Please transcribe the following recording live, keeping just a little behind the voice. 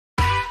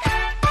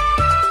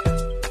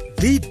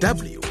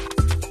DW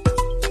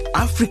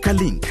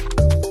AfricaLink.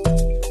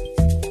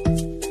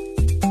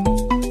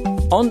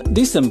 On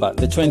December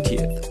the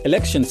 20th,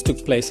 elections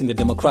took place in the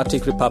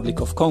Democratic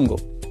Republic of Congo.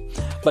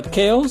 But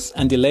chaos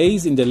and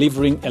delays in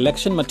delivering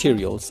election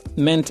materials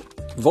meant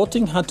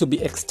voting had to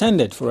be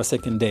extended for a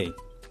second day.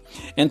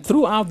 And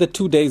throughout the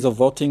 2 days of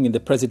voting in the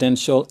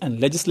presidential and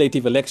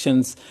legislative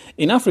elections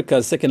in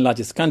Africa's second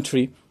largest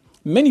country,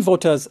 many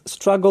voters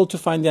struggled to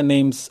find their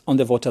names on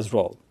the voters'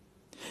 roll.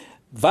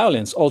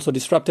 Violence also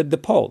disrupted the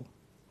poll.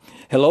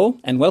 Hello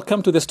and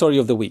welcome to the Story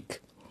of the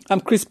Week. I'm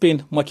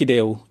Crispin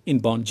Mwakideu in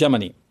Bonn,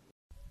 Germany.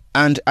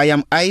 And I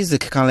am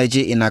Isaac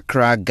Kaleji in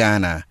Accra,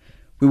 Ghana.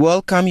 We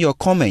welcome your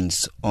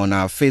comments on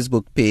our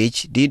Facebook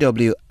page,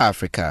 DW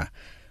Africa.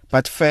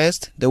 But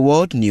first, the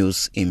world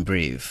news in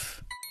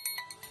brief.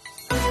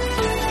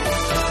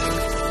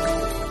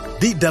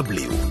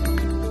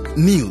 DW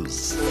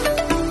News.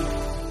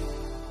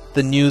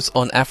 The news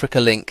on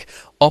AfricaLink.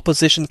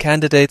 Opposition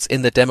candidates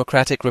in the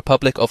Democratic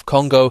Republic of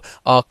Congo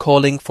are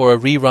calling for a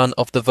rerun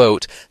of the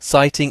vote,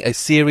 citing a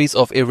series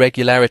of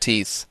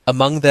irregularities.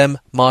 Among them,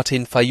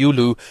 Martin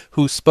Fayulu,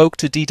 who spoke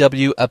to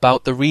DW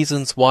about the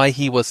reasons why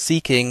he was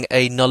seeking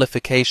a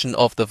nullification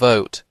of the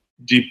vote.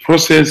 The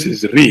process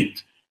is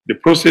rigged. The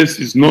process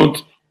is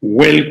not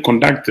well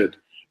conducted.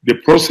 The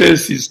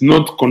process is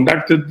not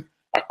conducted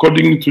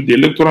according to the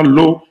electoral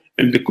law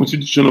and the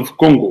Constitution of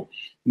Congo.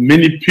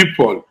 Many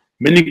people,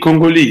 many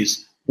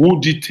Congolese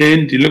who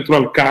detained the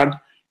electoral card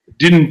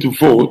didn't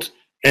vote,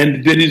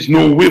 and there is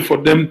no way for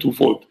them to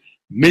vote.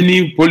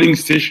 Many polling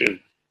stations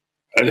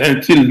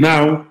until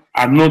now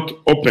are not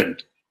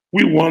opened.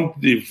 We want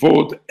the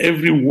vote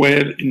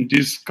everywhere in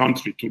this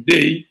country.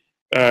 Today,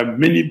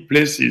 many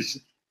places,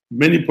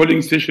 many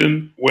polling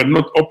stations were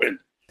not opened.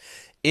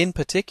 In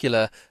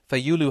particular,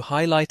 Fayulu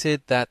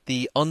highlighted that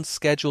the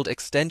unscheduled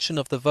extension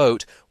of the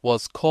vote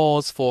was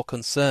cause for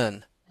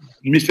concern.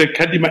 Mr.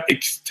 Kadima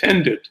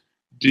extended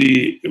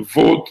the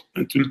vote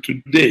until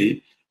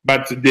today,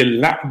 but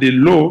the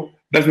law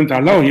doesn't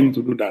allow him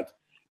to do that.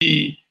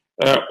 The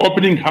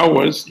opening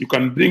hours, you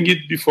can bring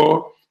it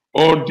before,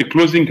 or the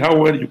closing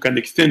hour, you can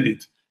extend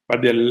it.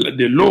 But the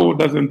law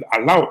doesn't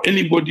allow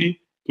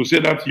anybody to say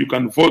that you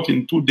can vote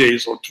in 2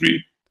 days or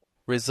 3.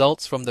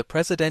 Results from the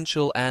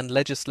presidential and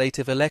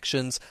legislative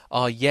elections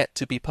are yet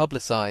to be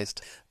publicized.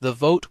 The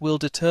vote will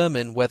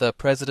determine whether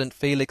President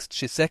Felix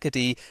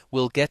Tshisekedi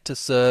will get to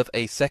serve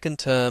a second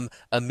term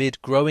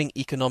amid growing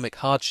economic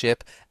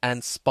hardship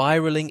and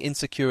spiraling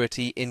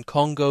insecurity in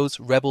Congo's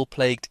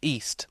rebel-plagued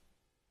east.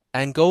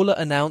 Angola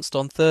announced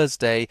on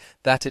Thursday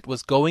that it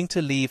was going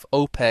to leave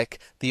OPEC,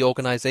 the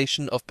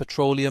Organization of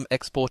Petroleum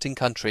Exporting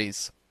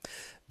Countries.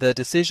 The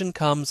decision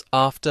comes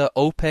after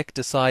OPEC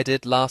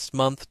decided last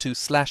month to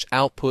slash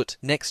output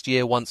next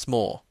year once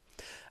more.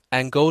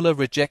 Angola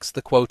rejects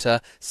the quota,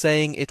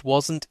 saying it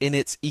wasn't in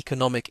its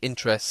economic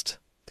interest.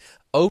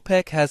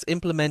 OPEC has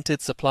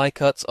implemented supply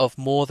cuts of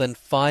more than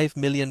 5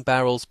 million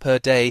barrels per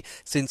day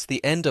since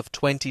the end of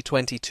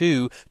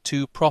 2022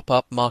 to prop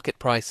up market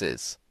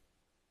prices.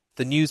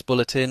 The news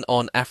bulletin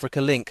on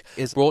AfricaLink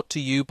is brought to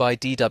you by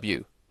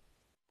DW.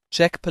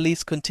 Czech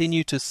police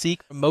continue to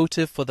seek a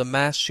motive for the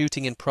mass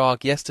shooting in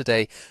Prague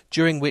yesterday,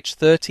 during which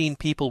 13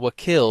 people were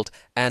killed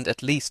and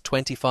at least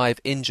 25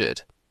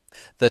 injured.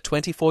 The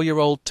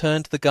 24-year-old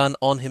turned the gun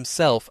on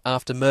himself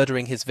after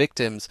murdering his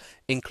victims,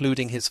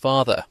 including his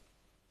father.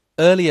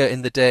 Earlier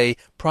in the day,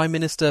 Prime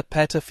Minister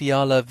Petr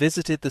Fiala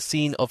visited the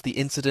scene of the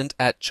incident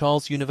at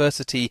Charles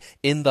University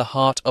in the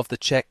heart of the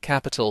Czech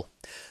capital.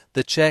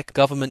 The Czech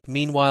government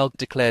meanwhile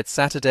declared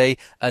Saturday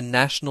a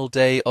national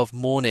day of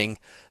mourning.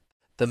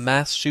 The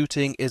mass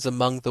shooting is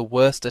among the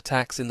worst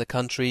attacks in the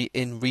country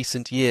in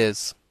recent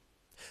years.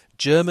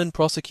 German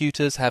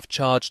prosecutors have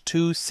charged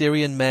 2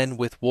 Syrian men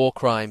with war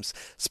crimes.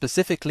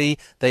 Specifically,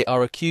 they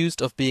are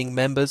accused of being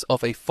members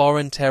of a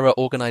foreign terror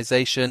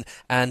organization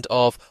and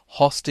of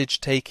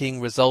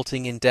hostage-taking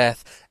resulting in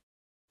death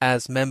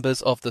as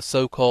members of the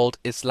so-called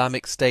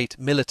Islamic State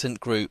militant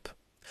group.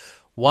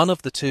 One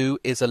of the 2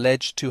 is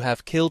alleged to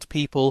have killed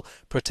people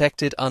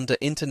protected under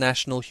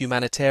international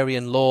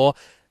humanitarian law.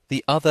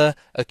 The other,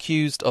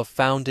 accused of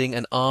founding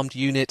an armed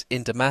unit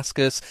in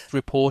Damascus,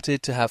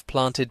 reported to have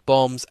planted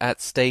bombs at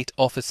state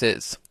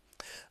offices.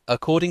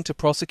 According to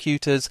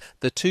prosecutors,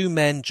 the 2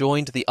 men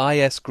joined the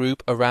IS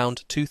group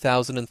around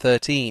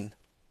 2013.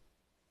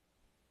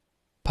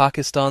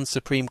 Pakistan's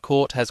Supreme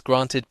Court has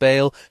granted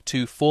bail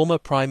to former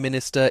Prime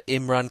Minister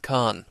Imran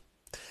Khan.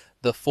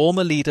 The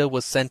former leader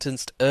was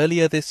sentenced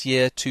earlier this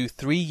year to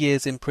 3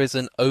 years in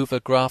prison over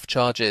graft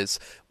charges,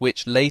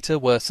 which later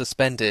were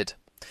suspended.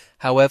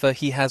 However,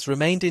 he has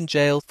remained in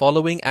jail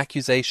following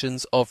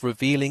accusations of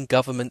revealing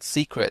government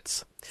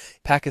secrets.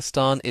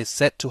 Pakistan is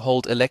set to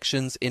hold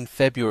elections in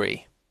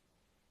February.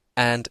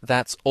 And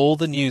that's all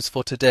the news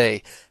for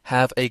today.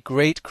 Have a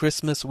great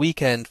Christmas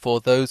weekend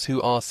for those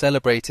who are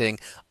celebrating.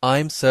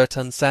 I'm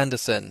Sertan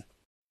Sanderson.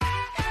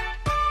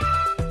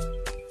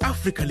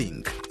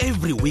 AfricaLink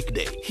every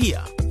weekday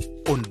here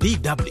on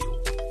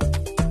DW.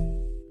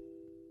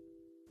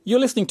 You're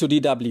listening to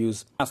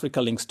DW's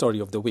AfricaLink Story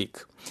of the Week,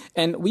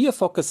 and we are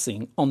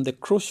focusing on the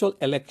crucial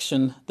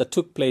election that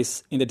took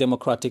place in the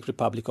Democratic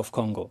Republic of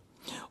Congo.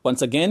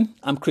 Once again,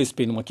 I'm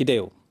Crispin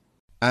Mwakideo.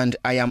 And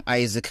I am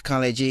Isaac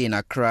Kaleji in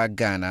Accra,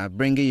 Ghana,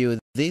 bringing you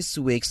this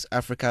week's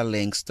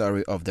AfricaLink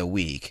Story of the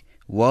Week.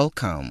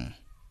 Welcome.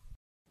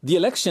 The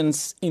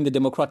elections in the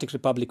Democratic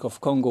Republic of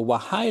Congo were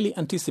highly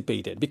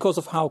anticipated because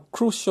of how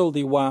crucial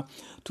they were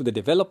to the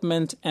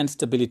development and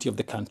stability of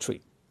the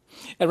country.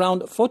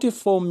 Around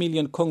 44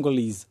 million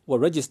Congolese were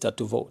registered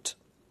to vote.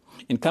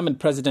 Incumbent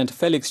President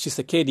Felix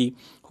Tshisekedi,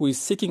 who is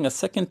seeking a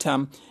second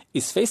term,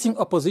 is facing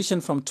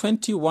opposition from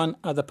 21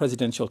 other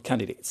presidential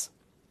candidates.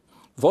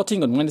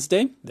 Voting on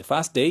Wednesday, the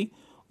first day,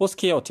 was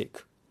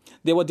chaotic.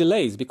 There were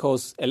delays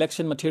because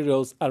election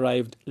materials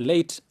arrived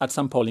late at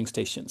some polling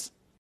stations.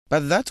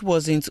 But that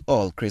wasn't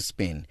all,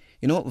 Crispin.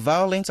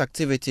 Violent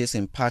activities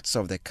in parts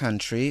of the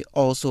country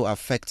also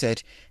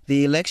affected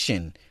the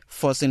election,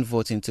 forcing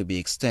voting to be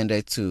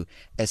extended to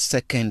a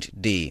second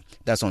day.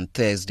 That's on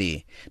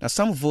Thursday. Now,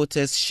 some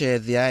voters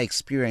shared their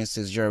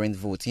experiences during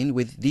voting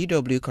with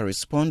DW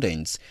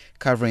correspondents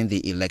covering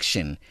the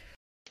election.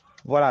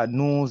 Voilà,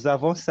 nous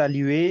avons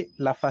salué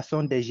la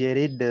façon de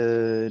gérer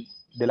de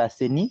la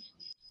CENI.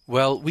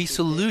 Well, we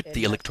salute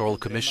the Electoral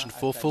Commission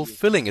for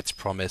fulfilling its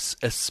promise,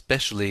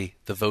 especially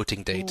the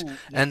voting date,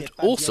 and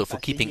also for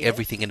keeping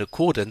everything in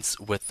accordance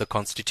with the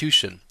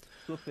Constitution.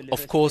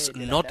 Of course,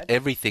 not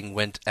everything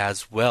went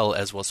as well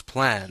as was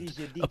planned,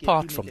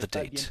 apart from the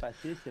date.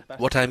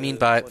 What I mean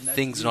by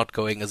things not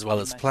going as well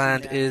as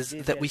planned is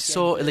that we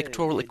saw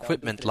electoral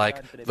equipment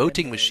like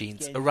voting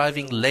machines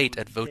arriving late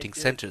at voting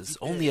centers,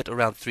 only at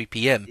around 3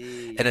 p.m.,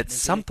 and at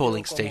some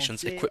polling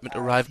stations equipment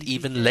arrived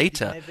even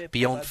later,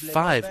 beyond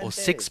 5 or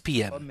 6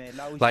 p.m.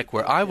 Like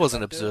where I was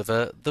an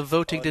observer, the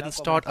voting didn't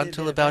start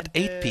until about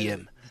 8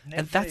 p.m.,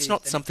 and that's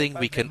not something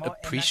we can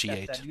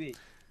appreciate.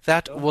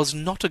 That was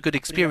not a good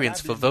experience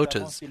for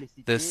voters,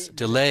 this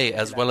delay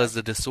as well as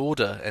the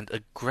disorder and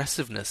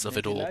aggressiveness of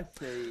it all.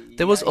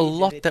 There was a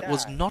lot that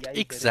was not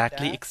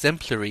exactly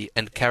exemplary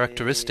and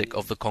characteristic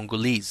of the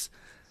Congolese.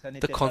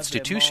 The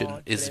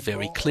Constitution is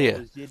very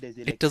clear.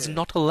 It does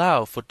not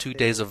allow for 2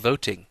 days of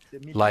voting,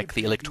 like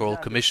the Electoral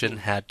Commission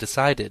had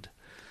decided.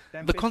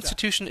 The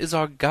Constitution is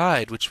our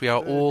guide, which we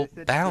are all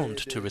bound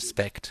to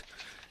respect.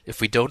 If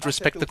we don't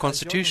respect the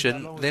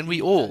Constitution, then we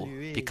all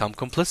become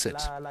complicit.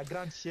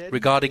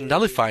 Regarding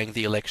nullifying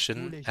the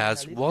election,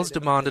 as was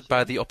demanded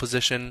by the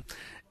opposition,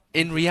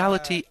 in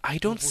reality, I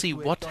don't see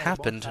what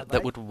happened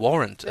that would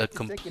warrant a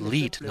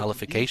complete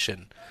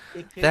nullification.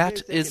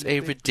 That is a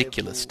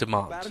ridiculous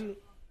demand.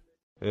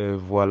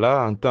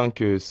 Voilà, en tant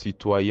que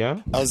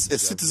citoyen. As a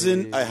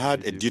citizen, I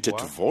had a duty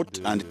to vote,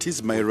 and it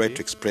is my right to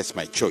express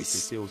my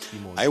choice.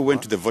 I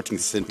went to the voting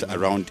center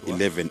around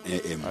 11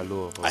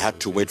 a.m. I had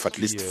to wait for at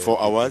least 4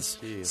 hours,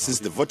 since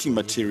the voting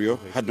material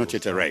had not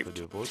yet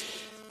arrived.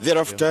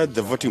 Thereafter,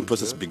 the voting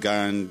process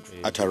began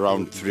at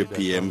around 3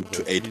 p.m.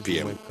 to 8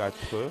 p.m.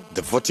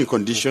 The voting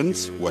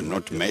conditions were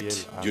not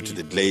met due to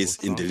the delays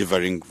in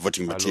delivering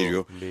voting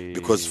material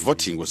because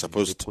voting was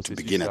supposed to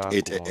begin at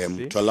 8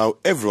 a.m. to allow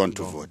everyone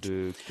to vote.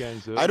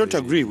 I don't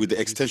agree with the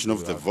extension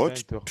of the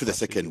vote to the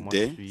second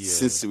day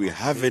since we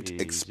haven't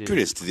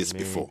experienced this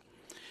before.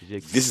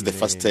 This is the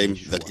first time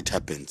that it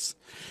happens.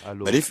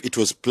 But if it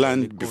was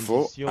planned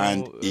before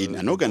and in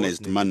an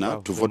organized manner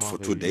to vote for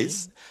 2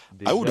 days,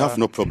 I would have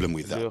no problem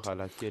with that.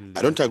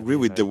 I don't agree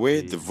with the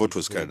way the vote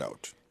was carried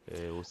out.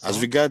 As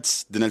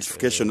regards the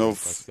nullification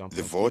of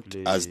the vote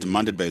as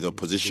demanded by the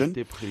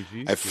opposition,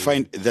 I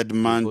find that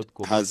demand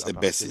has a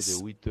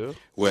basis.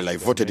 Well, I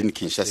voted in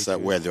Kinshasa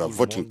where there were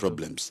voting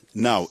problems.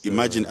 Now,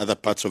 imagine other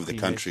parts of the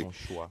country,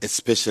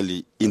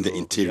 especially in the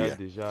interior.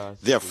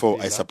 Therefore,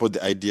 I support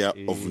the idea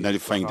of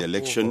nullifying the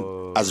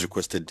election as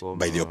requested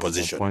by the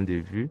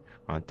opposition.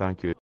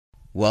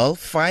 Well,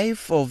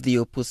 5 of the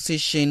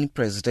opposition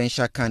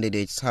presidential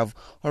candidates have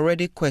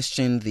already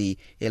questioned the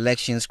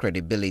election's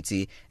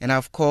credibility and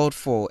have called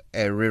for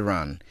a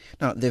rerun.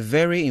 Now, the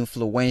very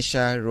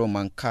influential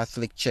Roman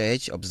Catholic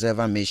Church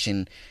Observer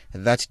Mission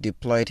that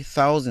deployed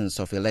thousands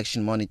of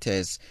election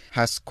monitors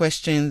has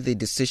questioned the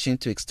decision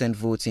to extend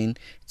voting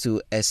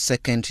to a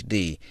second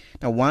day.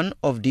 Now, one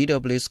of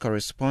DW's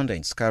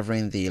correspondents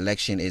covering the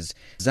election is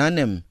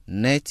Zanem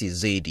Neti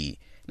Zedi.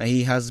 Now,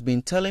 he has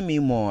been telling me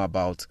more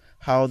about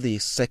how the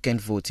second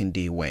voting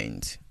day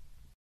went.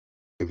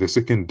 The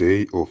second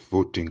day of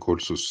voting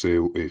also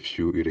saw a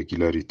few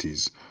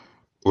irregularities,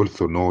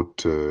 although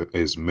not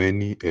as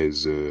many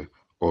as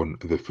on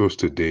the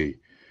first day.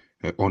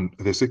 On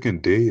the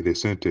second day, the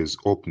centers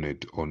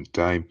opened on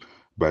time,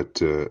 but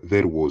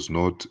there was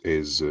not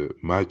as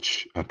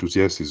much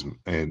enthusiasm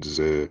as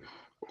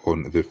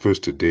on the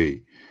first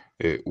day.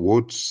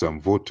 What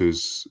some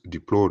voters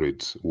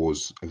deplored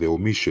was the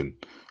omission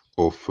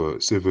of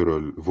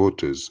several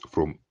voters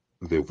from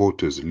the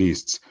voters'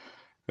 lists,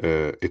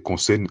 a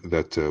concern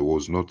that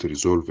was not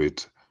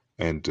resolved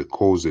and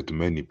caused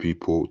many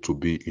people to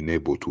be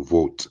unable to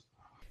vote.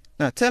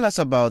 Now, tell us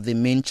about the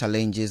main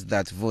challenges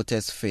that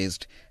voters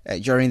faced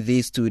during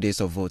these 2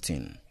 days of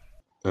voting.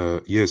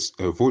 Yes,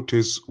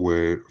 voters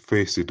were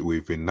faced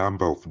with a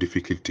number of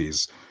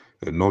difficulties,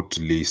 not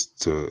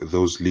least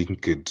those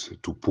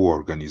linked to poor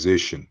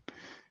organization.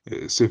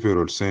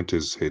 Several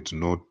centers had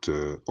not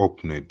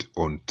opened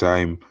on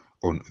time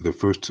on the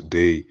first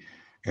day,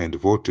 and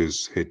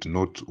voters had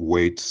not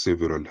waited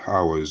several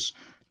hours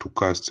to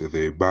cast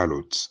their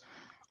ballots.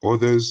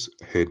 Others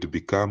had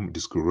become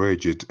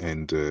discouraged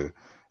and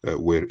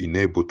were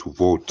unable to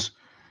vote.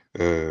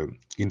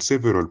 In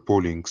several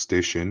polling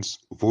stations,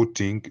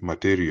 voting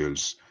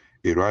materials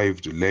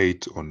arrived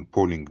late on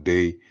polling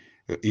day,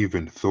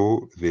 even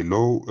though the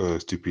law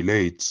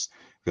stipulates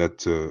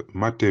that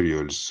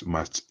materials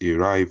must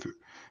arrive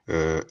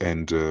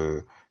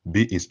and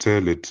be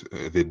installed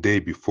the day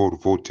before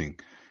voting.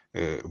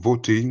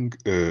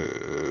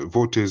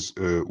 Voters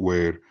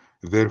were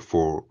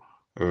therefore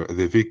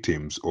the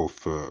victims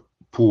of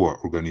poor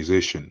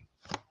organization.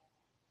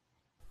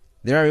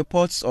 There are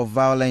reports of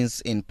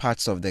violence in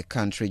parts of the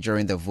country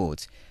during the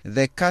vote.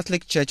 The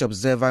Catholic Church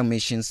Observer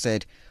Mission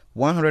said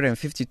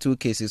 152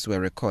 cases were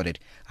recorded.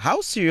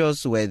 How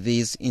serious were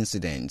these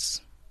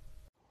incidents?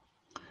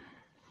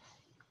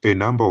 A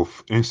number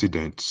of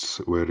incidents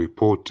were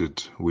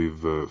reported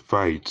with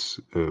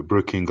fights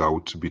breaking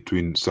out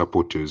between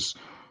supporters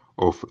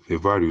of the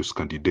various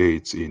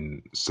candidates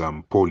in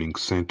some polling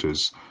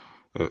centers,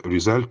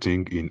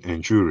 resulting in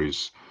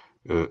injuries.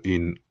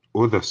 In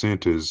other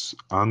centers,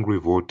 angry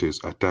voters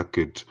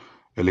attacked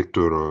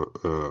electoral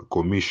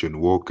commission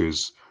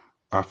workers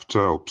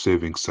after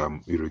observing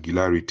some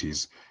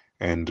irregularities,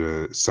 and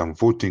some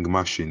voting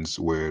machines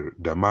were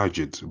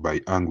damaged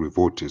by angry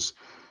voters.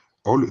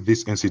 All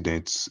these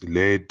incidents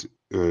led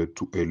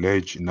to a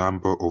large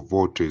number of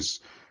voters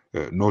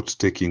not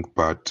taking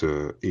part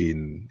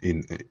in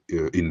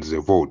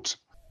the vote.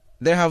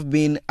 There have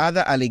been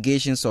other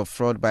allegations of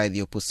fraud by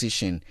the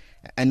opposition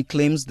and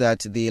claims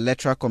that the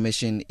Electoral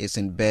Commission is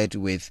in bed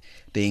with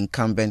the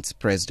incumbent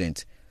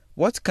president.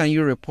 What can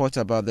you report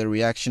about the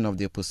reaction of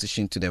the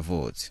opposition to the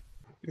vote?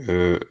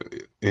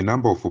 A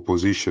number of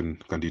opposition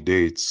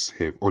candidates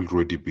have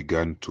already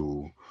begun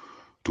to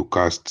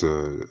cast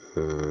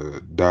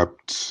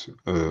doubt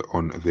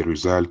on the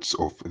results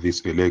of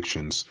these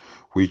elections,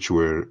 which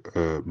were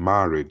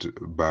marred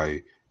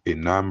by a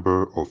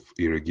number of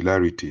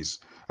irregularities.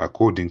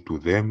 According to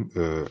them,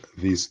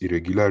 these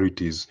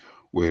irregularities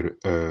were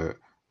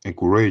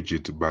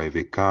encouraged by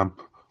the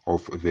camp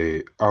of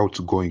the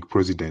outgoing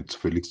president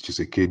Felix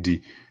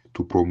Tshisekedi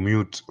to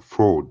promote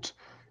fraud.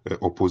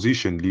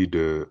 Opposition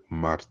leader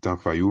Martin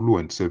Fayulu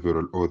and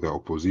several other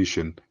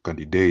opposition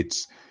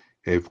candidates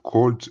have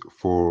called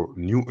for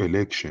new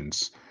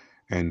elections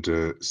and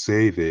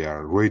say they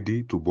are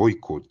ready to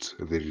boycott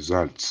the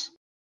results.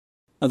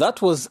 Now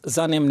that was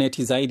Zanem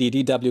Neti Zaidi,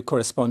 DW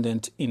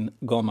correspondent in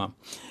Goma.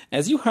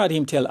 As you heard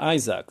him tell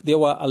Isaac, there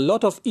were a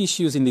lot of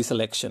issues in this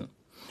election,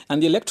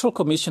 and the Electoral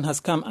Commission has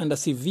come under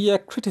severe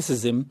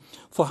criticism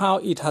for how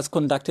it has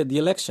conducted the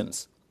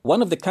elections.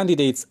 One of the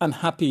candidates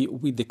unhappy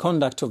with the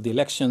conduct of the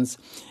elections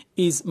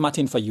is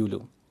Martin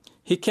Fayulu.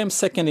 He came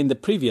second in the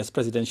previous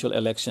presidential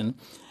election,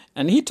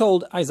 and he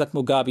told Isaac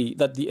Mugabe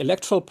that the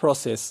electoral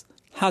process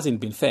hasn't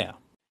been fair.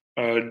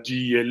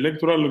 The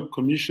Electoral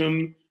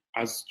Commission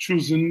has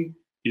chosen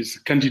his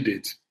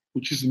candidate,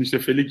 which is Mr.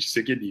 Felix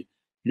Tshisekedi.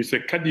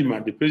 Mr.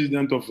 Kadima, the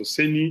president of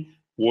Seni,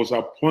 was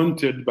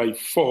appointed by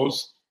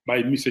force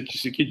by Mr.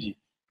 Tshisekedi.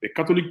 The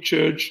Catholic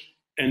Church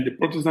and the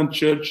Protestant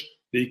Church,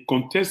 they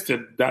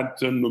contested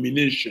that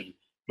nomination,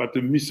 but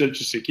Mr.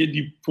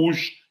 Tshisekedi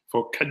pushed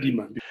for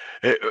Kadima.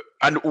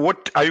 And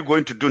what are you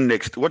going to do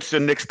next? What's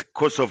your next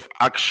course of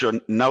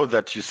action now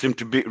that you seem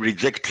to be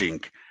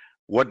rejecting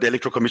what the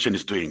Electoral Commission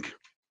is doing?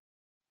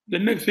 The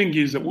next thing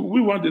is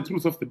we want the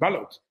truth of the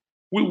ballot.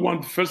 We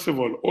want, first of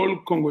all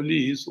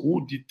Congolese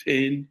who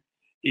detain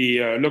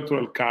a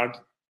electoral card,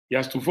 he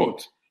has to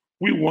vote.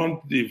 We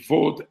want the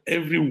vote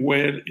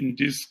everywhere in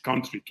this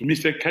country.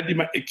 Mr.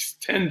 Kadima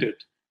extended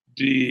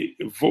the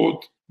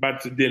vote,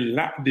 but the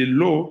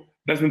law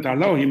doesn't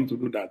allow him to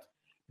do that.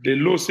 The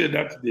law said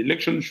that the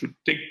election should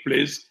take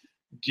place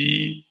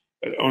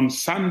on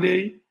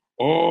Sunday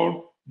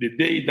or the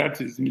day that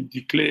is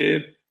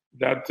declared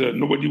that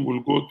nobody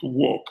will go to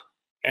work.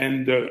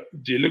 And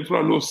the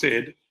electoral law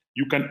said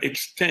you can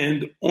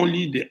extend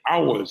only the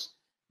hours.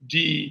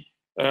 The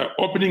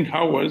opening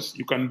hours,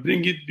 you can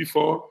bring it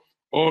before,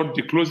 or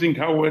the closing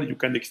hour, you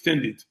can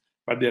extend it.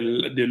 But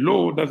the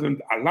law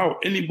doesn't allow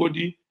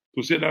anybody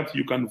to say that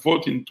you can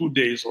vote in 2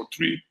 days or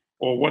 3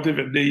 or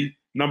whatever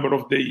number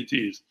of days it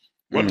is.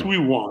 What we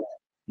want,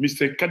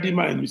 Mr.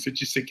 Kadima and Mr.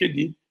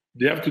 Tshisekedi,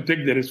 they have to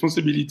take the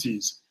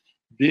responsibilities.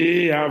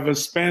 They have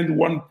spent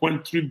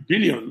 1.3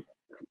 billion,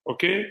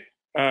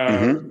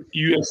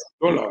 US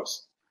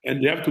dollars,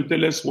 and they have to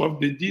tell us what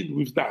they did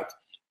with that.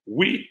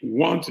 We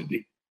want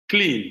the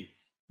clean,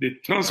 the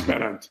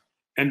transparent,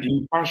 and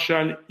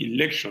impartial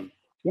election.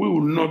 We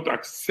will not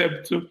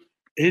accept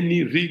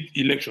any rigged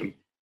election.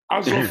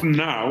 As of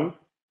now,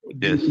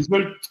 the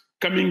result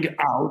coming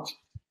out,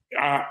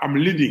 I'm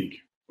leading,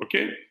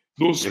 okay?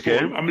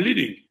 I'm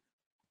leading,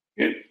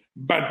 okay?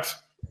 But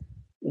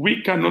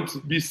We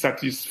cannot be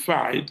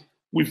satisfied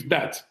with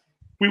that.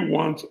 We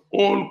want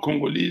all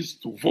Congolese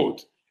to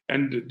vote,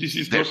 and this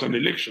is not an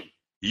election.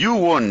 You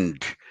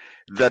warned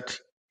that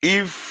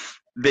if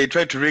they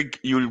try to rig,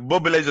 you'll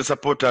mobilize the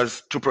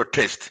supporters to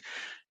protest.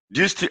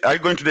 Are you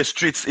going to the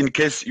streets in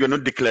case you're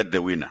not declared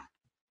the winner?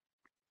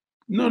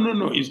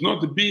 No. It's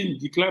not being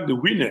declared the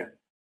winner.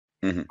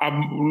 Mm-hmm. I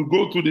will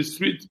go to the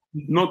street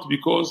not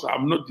because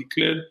I'm not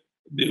declared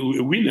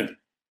the winner.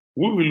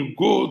 We will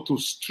go to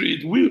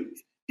street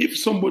if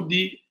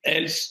somebody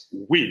else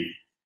win,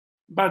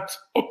 but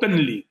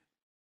openly.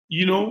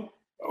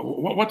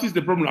 What is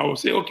the problem? I will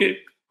say, okay,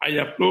 I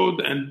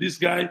applaud, and this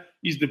guy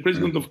is the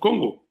president of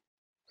Congo.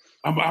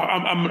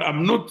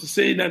 I'm not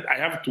saying that I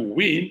have to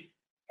win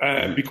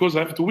because I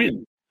have to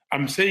win.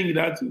 I'm saying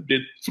that the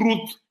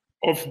truth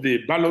of the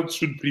ballot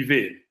should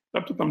prevail.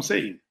 That's what I'm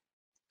saying.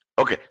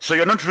 Okay, so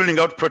you're not ruling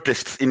out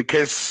protests in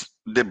case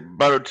the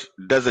ballot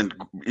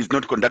is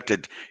not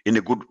conducted in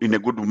a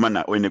good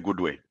manner or in a good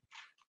way.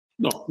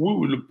 No, we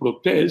will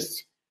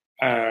protest.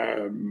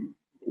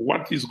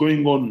 What is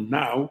going on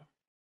now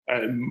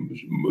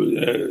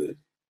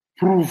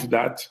prove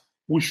that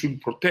we should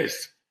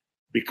protest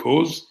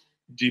because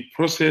the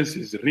process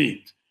is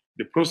rigged.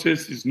 The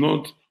process is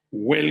not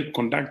well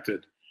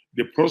conducted.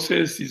 The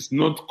process is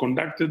not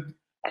conducted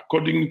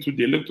according to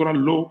the electoral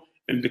law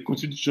and the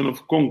Constitution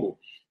of Congo.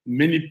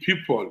 Many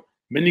people,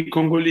 many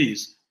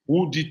Congolese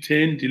who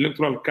detained the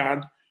electoral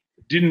card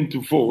didn't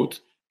vote,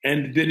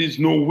 and there is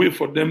no way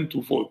for them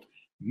to vote.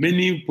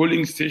 Many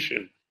polling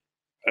stations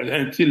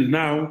until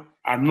now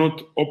are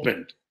not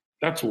opened.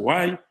 That's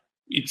why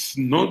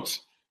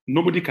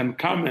nobody can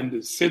come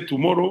and say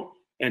tomorrow,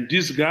 and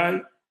this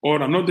guy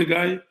or another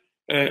guy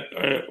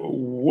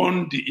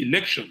won the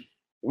election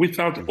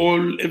without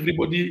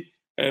everybody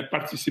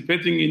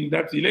participating in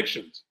that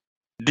election.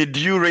 Did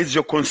you raise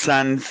your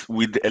concerns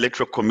with the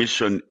Electoral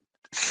Commission,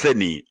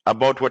 Seni,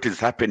 about what is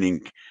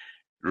happening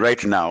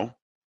right now?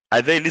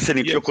 Are they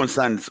listening to your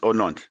concerns or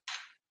not?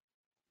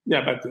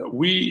 Yeah, but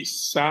we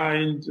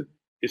signed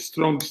a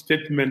strong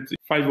statement,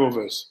 5 of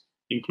us,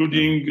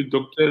 including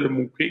Dr.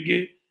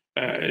 Mukwege,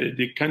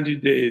 the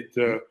candidate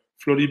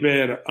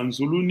Floribert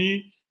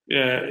Anzuluni,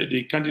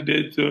 the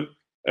candidate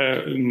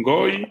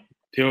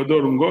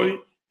Theodore Ngoy,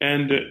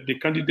 and the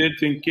candidate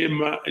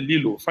Nkema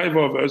Lilo. 5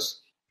 of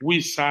us, we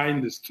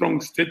signed a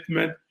strong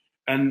statement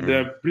and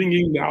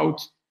bringing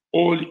out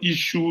all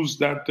issues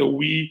that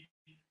we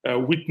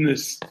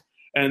witnessed.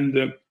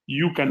 And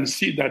you can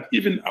see that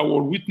even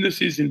our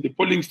witnesses in the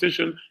polling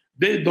station,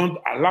 they don't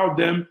allow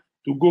them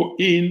to go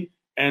in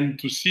and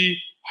to see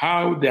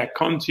how they are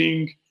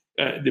counting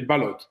the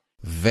ballot.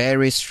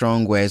 Very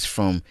strong words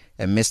from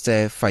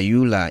Mr.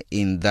 Fayula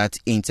in that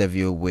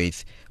interview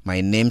with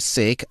my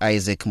namesake,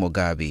 Isaac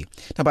Mugabe.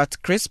 Now,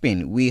 but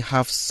Crispin, we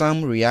have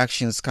some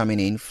reactions coming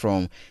in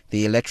from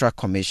the Electoral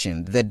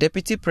Commission. The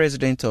Deputy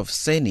President of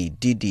Seni,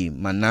 Didi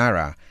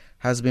Manara,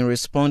 has been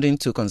responding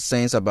to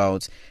concerns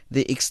about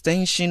the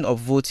extension of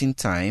voting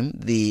time,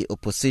 the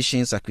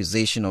opposition's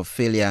accusation of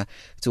failure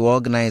to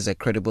organize a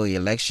credible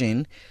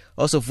election,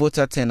 also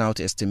voter turnout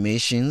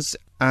estimations,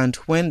 and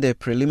when the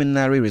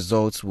preliminary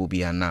results will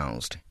be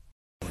announced.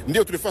 We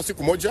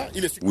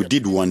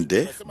did one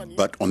day,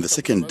 but on the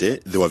second day,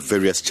 there were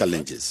various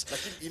challenges.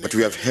 But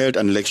we have held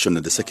an election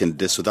on the second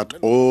day so that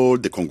all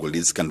the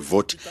Congolese can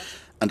vote,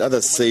 and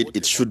others said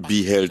it should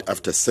be held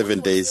after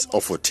 7 days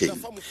or 14.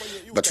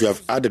 But we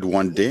have added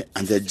one day,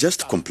 and they're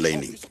just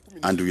complaining.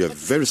 And we are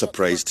very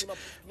surprised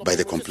by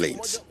the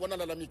complaints.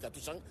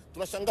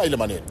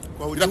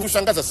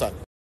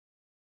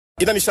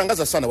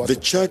 The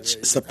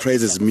church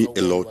surprises me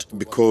a lot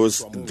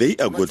because they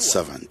are good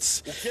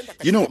servants.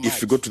 You know,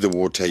 if you go to the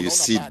water, you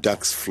see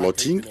ducks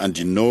floating and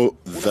you know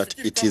that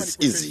it is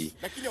easy,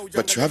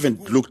 but you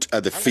haven't looked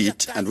at the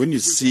feet, and when you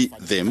see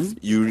them,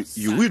 you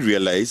will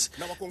realize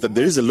that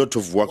there is a lot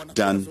of work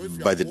done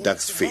by the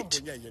ducks'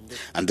 feet.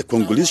 And the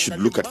Congolese should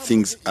look at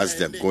things as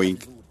they're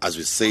going. As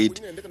we said,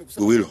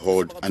 we will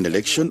hold an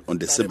election on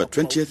December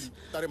 20th,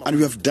 and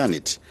we have done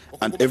it.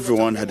 And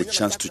everyone had a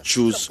chance to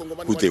choose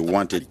who they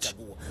wanted.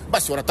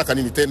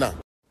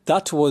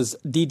 That was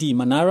Didi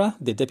Manara,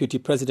 the Deputy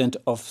President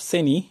of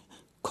Seni,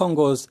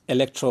 Congo's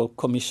Electoral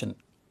Commission.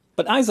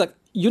 But Isaac,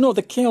 you know,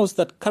 the chaos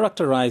that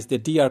characterized the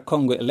DR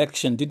Congo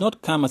election did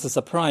not come as a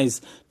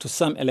surprise to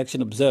some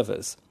election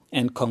observers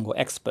and Congo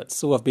experts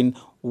who have been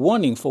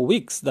warning for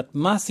weeks that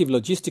massive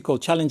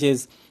logistical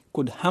challenges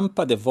could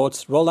hamper the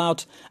vote's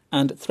rollout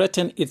and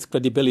threaten its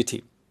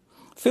credibility.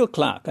 Phil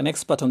Clark, an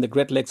expert on the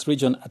Great Lakes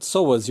region at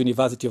SOAS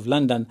University of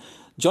London,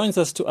 joins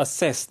us to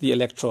assess the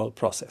electoral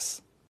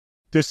process.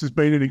 This has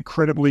been an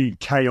incredibly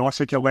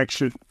chaotic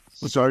election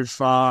so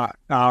far,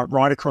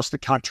 right across the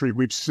country.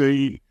 We've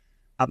seen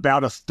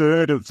about a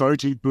third of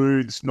voting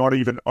booths not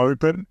even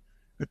open.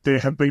 There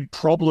have been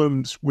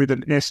problems with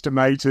an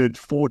estimated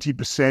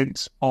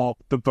 40% of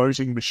the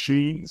voting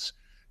machines.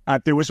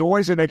 There was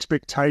always an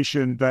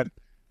expectation that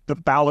the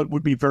ballot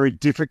would be very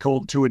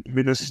difficult to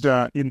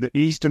administer in the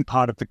eastern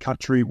part of the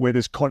country where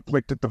there's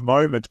conflict at the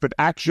moment. But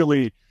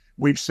actually,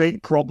 we've seen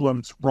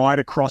problems right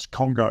across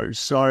Congo.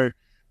 So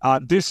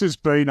this has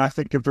been, I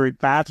think, a very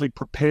badly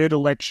prepared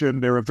election.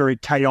 There are very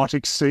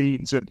chaotic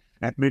scenes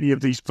at many of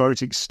these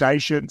voting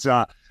stations.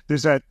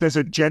 There's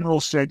a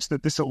general sense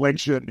that this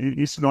election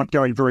is not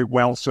going very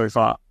well so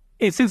far.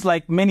 It seems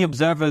like many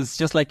observers,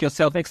 just like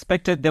yourself,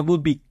 expected there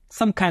would be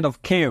some kind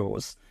of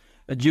chaos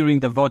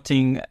during the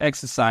voting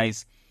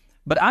exercise.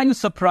 But are you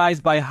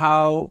surprised by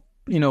how,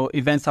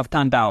 events have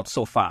turned out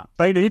so far?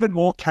 Been even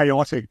more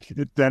chaotic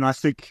than I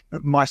think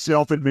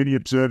myself and many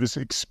observers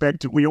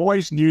expected. We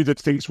always knew that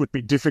things would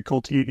be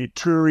difficult in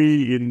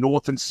Ituri, in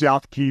North and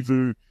South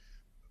Kivu,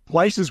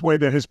 places where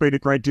there has been a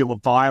great deal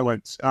of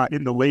violence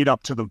in the lead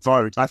up to the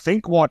vote. I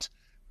think what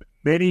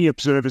many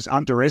observers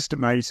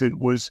underestimated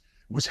was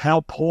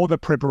how poor the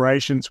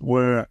preparations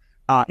were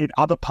in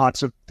other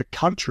parts of the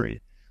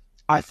country.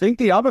 I think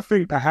the other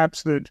thing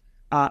perhaps that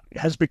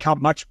has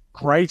become much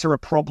greater a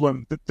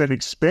problem than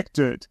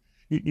expected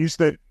is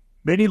that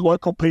many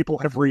local people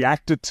have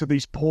reacted to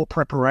these poor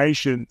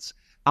preparations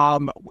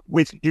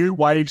with new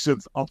waves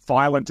of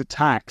violent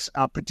attacks,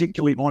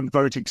 particularly on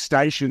voting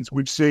stations.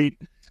 We've seen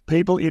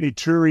people in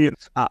Ituri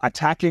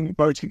attacking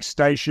voting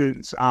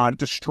stations,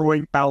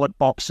 destroying ballot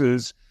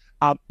boxes,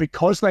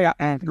 because they are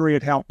angry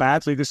at how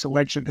badly this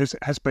election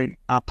has been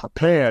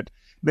prepared.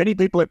 Many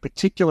people in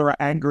particular are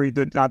angry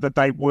that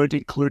they weren't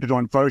included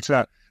on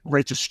voter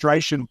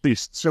registration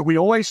lists. So we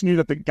always knew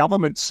that the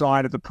government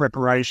side of the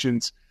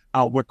preparations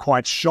were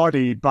quite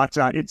shoddy, but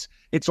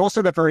it's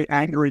also the very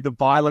angry, the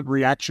violent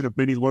reaction of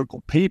many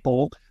local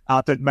people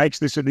that makes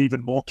this an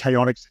even more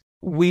chaotic.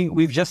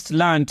 We've just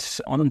learned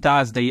on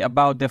Thursday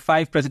about the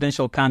 5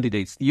 presidential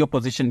candidates, the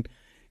opposition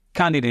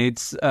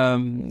candidates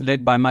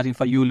led by Martin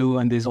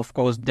Fayulu, and there's, of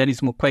course,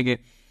 Denis Mukwege,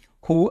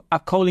 who are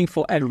calling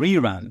for a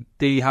rerun.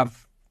 They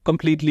have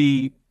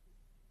completely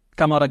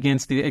come out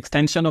against the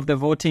extension of the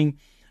voting,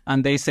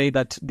 and they say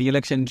that the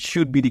election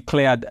should be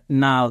declared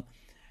null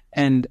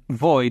and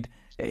void.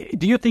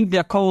 Do you think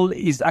their call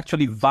is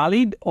actually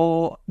valid,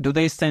 or do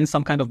they sense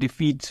some kind of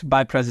defeat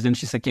by President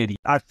Tshisekedi?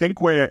 I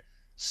think we're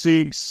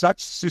seeing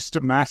such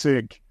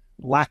systematic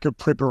lack of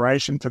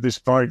preparation for this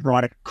vote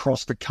right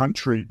across the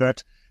country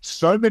that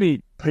so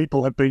many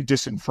people have been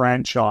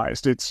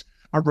disenfranchised. It's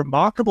a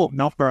remarkable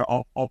number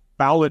of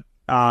ballot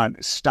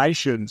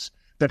stations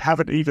that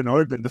haven't even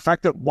opened. The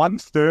fact that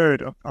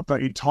 1/3 of the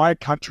entire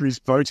country's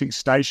voting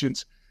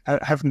stations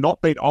have not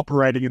been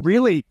operating, it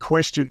really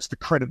questions the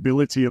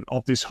credibility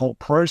of this whole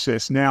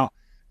process. Now,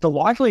 the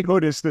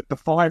likelihood is that the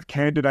 5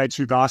 candidates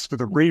who've asked for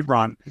the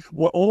rerun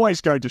were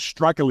always going to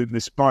struggle in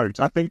this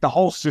vote. I think the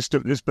whole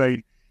system has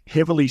been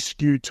heavily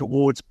skewed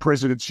towards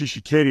President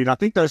Tshisekedi, and I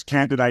think those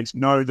candidates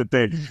know that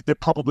they're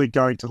probably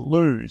going to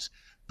lose.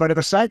 But at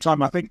the same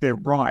time, I think they're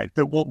right,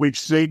 that what we've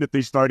seen at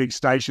these voting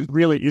stations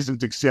really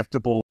isn't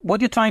acceptable.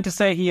 What you're trying to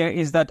say here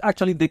is that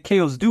actually the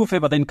chaos do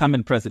favor the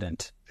incumbent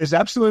president. There's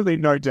absolutely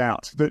no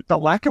doubt that the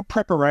lack of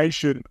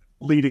preparation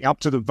leading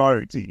up to the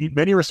vote, in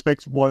many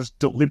respects, was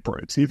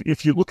deliberate.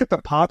 If you look at the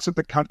parts of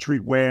the country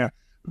where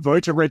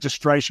voter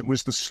registration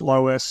was the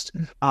slowest,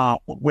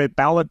 where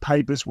ballot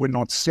papers were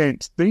not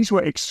sent, these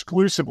were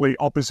exclusively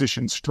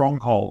opposition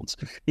strongholds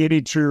in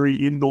Ituri,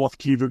 in North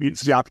Kivu, in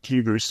South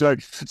Kivu.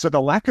 So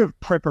the lack of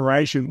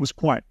preparation was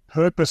quite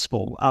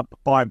purposeful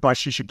by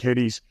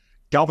Tshisekedi's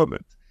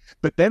government.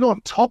 But then on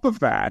top of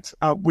that,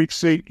 we've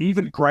seen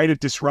even greater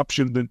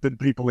disruption than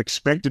people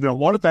expected. And a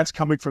lot of that's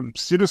coming from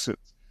citizens.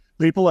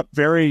 People are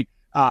very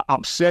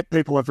upset.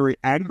 People are very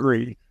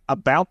angry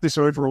about this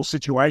overall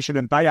situation,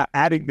 and they are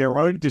adding their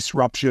own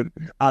disruption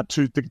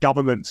to the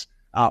government's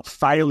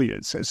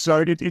failures.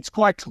 So it's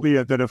quite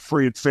clear that a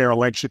free and fair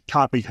election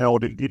can't be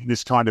held in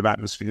this kind of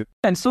atmosphere.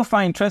 And so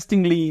far,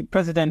 interestingly,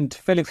 President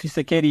Felix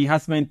Tshisekedi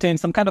has maintained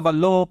some kind of a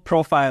low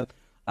profile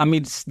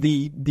amidst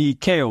the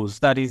chaos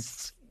that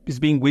is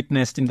being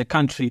witnessed in the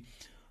country.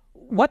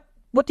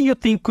 What do you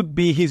think could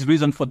be his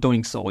reason for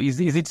doing so? Is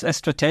it a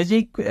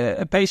strategic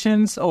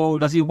patience, or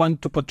does he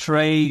want to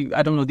portray,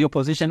 the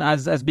opposition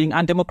as being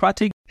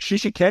undemocratic?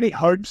 Tshisekedi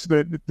hopes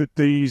that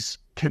these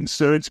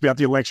concerns about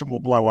the election will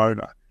blow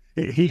over.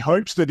 He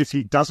hopes that if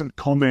he doesn't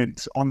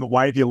comment on the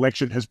way the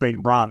election has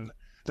been run,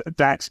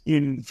 that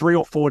in 3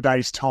 or 4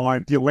 days'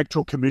 time, the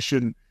Electoral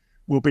Commission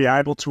will be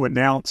able to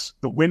announce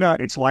the winner.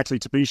 It's likely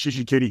to be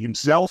Tshisekedi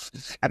himself,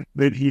 and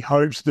then he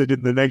hopes that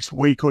in the next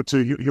week or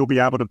two he'll be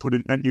able to put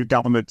a new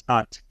government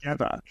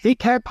together. He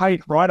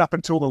campaigned right up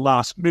until the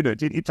last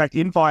minute. In fact,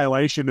 in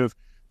violation of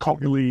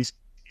Congolese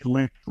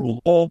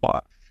electoral law,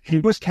 he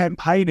was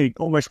campaigning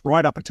almost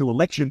right up until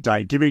election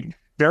day, giving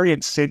very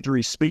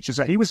incendiary speeches.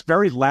 He was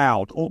very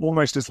loud,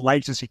 almost as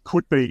late as he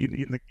could be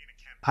in a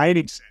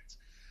campaigning sense.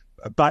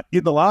 But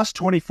in the last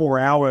 24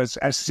 hours,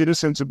 as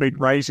citizens have been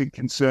raising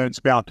concerns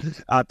about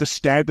the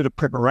standard of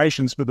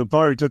preparations for the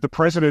vote, the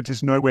president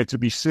is nowhere to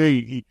be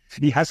seen.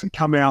 He hasn't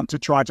come out to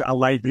try to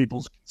allay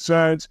people's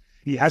concerns.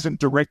 He hasn't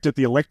directed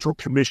the Electoral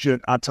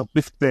Commission to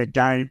lift their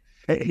game.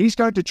 He's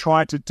going to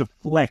try to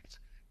deflect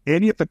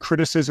any of the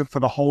criticism for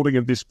the holding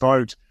of this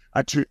vote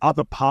to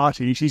other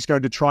parties. He's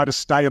going to try to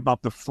stay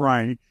above the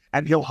fray.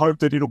 and he'll hope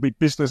that it'll be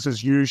business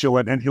as usual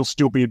and he'll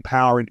still be in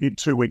power in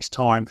 2 weeks'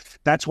 time.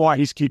 That's why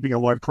he's keeping a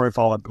low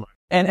profile at the moment.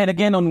 And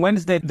again, on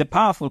Wednesday, the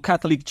powerful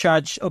Catholic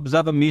Church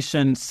Observer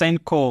Mission,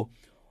 SENCO,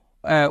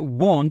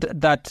 warned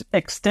that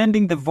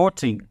extending the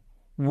voting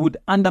would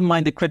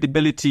undermine the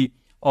credibility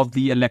of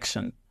the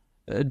election.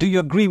 Do you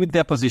agree with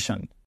their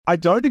position? I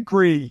don't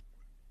agree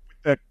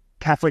with the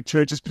Catholic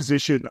Church's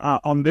position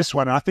on this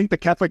one. I think the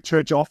Catholic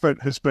Church often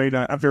has been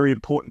a very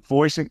important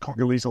voice in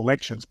Congolese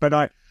elections, but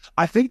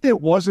I think there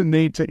was a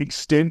need to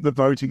extend the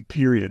voting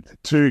period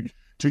to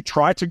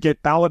try to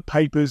get ballot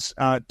papers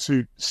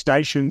to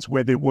stations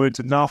where there weren't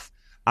enough,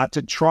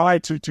 to try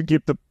to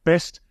give the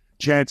best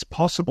chance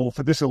possible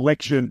for this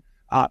election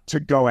to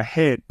go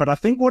ahead. But I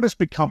think what has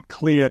become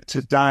clear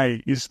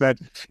today is that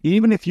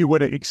even if you were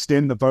to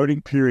extend the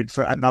voting period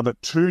for another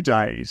 2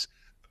 days,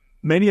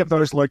 many of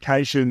those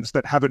locations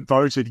that haven't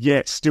voted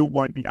yet still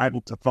won't be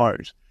able to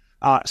vote.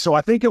 So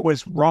I think it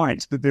was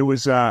right that there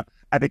was an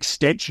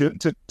extension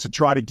to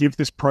try to give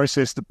this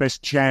process the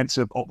best chance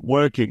of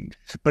working.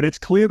 But it's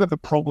clear that the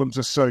problems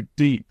are so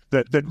deep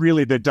that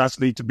really there does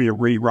need to be a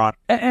rerun.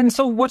 And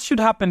so what should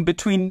happen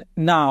between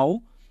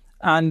now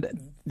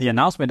and the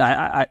announcement?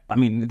 I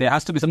mean, there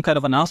has to be some kind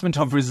of announcement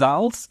of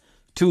results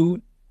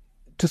to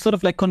sort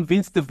of like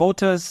convince the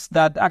voters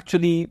that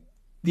actually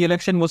the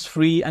election was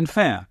free and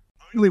fair.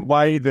 The only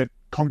way that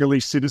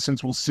Congolese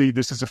citizens will see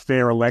this as a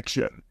fair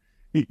election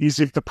is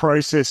if the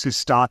process is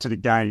started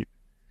again.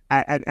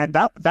 And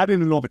that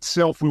in and of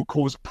itself will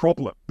cause a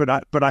problem.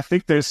 But I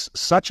think there's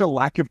such a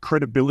lack of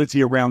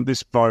credibility around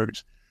this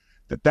vote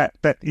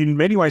that in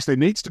many ways there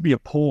needs to be a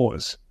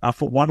pause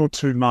for 1 or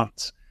 2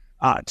 months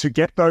to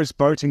get those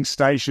voting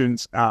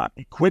stations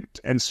equipped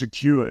and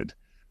secured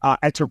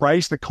and to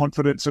raise the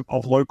confidence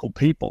of local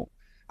people.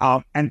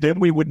 And then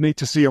we would need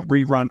to see a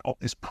rerun of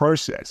this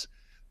process.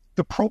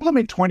 The problem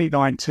in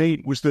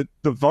 2019 was that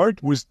the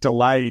vote was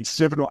delayed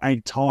 7 or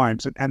 8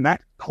 times, and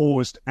that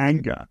caused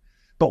anger.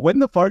 But when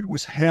the vote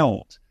was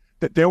held,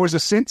 that there was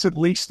a sense at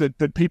least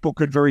that people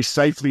could very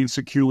safely and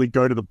securely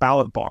go to the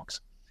ballot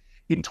box.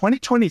 In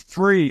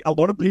 2023, a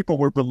lot of people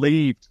were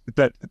relieved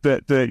that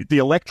the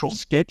electoral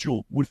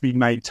schedule would be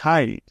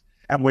maintained,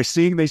 and we're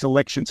seeing these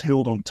elections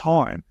held on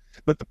time.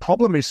 But the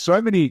problem is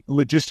so many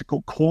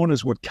logistical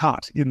corners were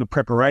cut in the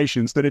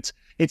preparations that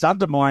it's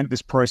undermined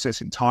this process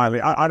entirely.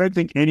 I don't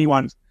think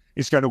anyone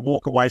is going to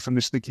walk away from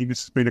this thinking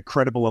this has been a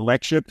credible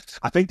election.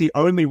 I think the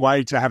only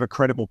way to have a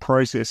credible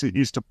process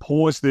is to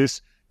pause this,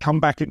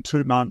 come back in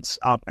 2 months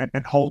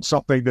and hold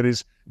something that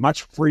is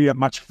much freer,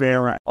 much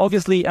fairer.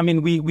 Obviously, I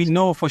mean, we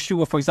know for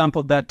sure, for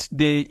example, that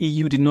the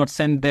EU did not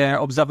send their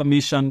observer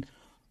mission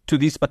to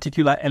these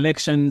particular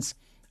elections.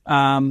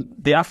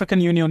 The African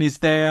Union is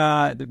there.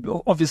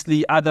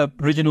 Obviously, other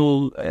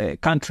regional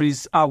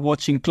countries are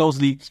watching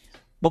closely.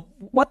 But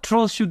what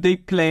role should they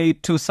play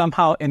to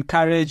somehow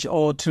encourage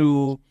or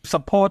to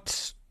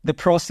support the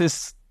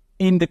process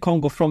in the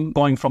Congo from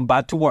going from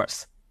bad to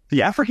worse?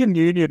 The African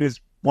Union is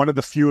one of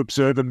the few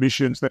observer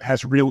missions that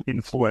has real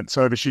influence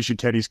over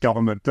Tshisekedi's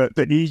government.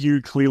 The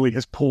EU clearly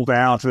has pulled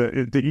out.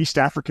 The East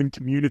African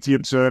community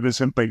observers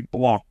have been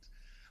blocked.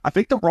 I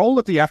think the role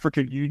of the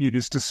African Union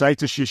is to say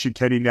to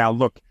Tshisekedi now,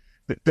 look,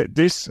 that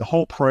this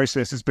whole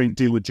process has been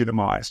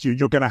delegitimized.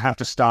 You're going to have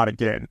to start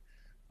again.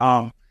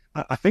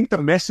 I think the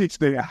message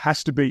there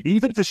has to be,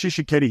 even for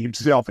Tshisekedi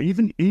himself,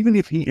 even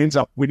if he ends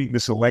up winning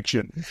this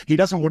election, he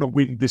doesn't want to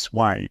win this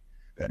way.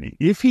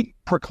 If he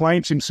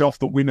proclaims himself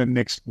the winner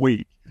next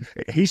week,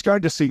 he's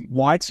going to see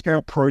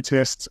wide-scale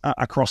protests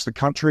across the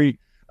country.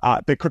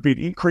 There could be an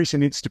increase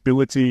in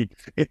instability.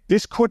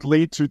 This could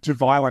lead to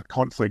violent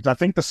conflict. I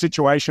think the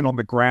situation on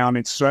the ground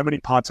in so many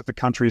parts of the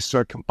country is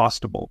so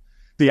combustible.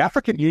 The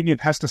African Union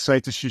has to say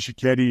to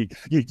Tshisekedi,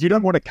 you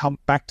don't want to come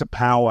back to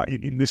power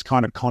in this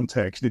kind of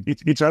context.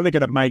 It's only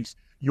going to make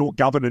your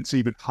governance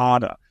even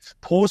harder.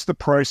 Pause the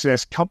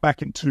process, come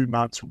back in 2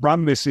 months,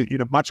 run this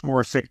in a much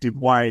more effective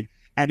way.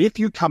 And if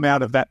you come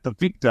out of that the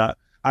victor,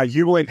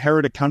 you will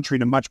inherit a country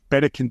in a much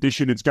better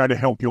condition. It's going to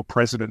help your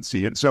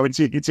presidency. And so it's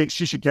in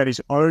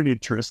Tshisekedi's own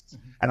interests.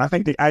 And I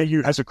think the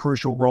AU has a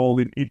crucial role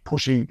in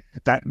pushing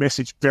that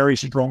message very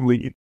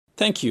strongly.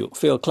 Thank you,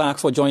 Phil Clark,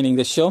 for joining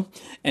the show.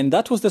 And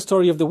that was the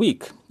story of the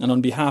week. And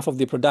on behalf of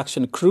the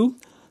production crew,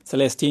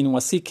 Celestine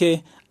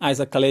Wasike,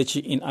 Isaac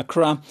Kalechi in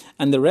Accra,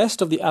 and the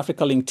rest of the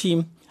AfricaLink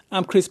team,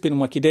 I'm Crispin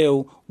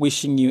Mwakideo,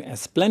 wishing you a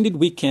splendid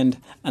weekend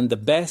and the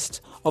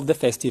best of the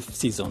festive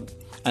season.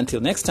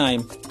 Until next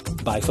time,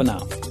 bye for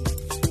now.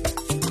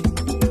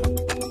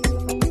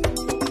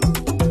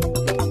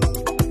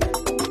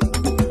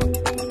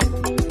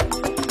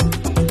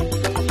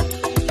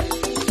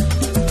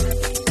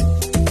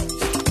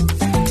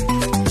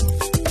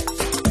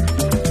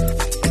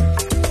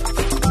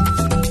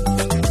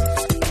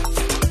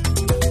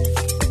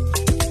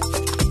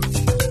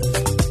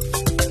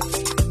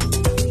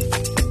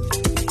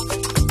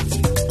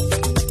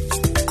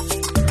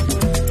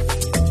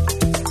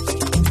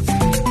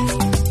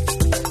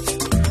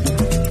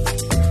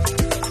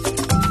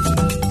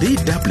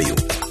 DW.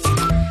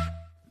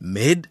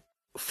 Made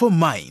for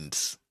mind.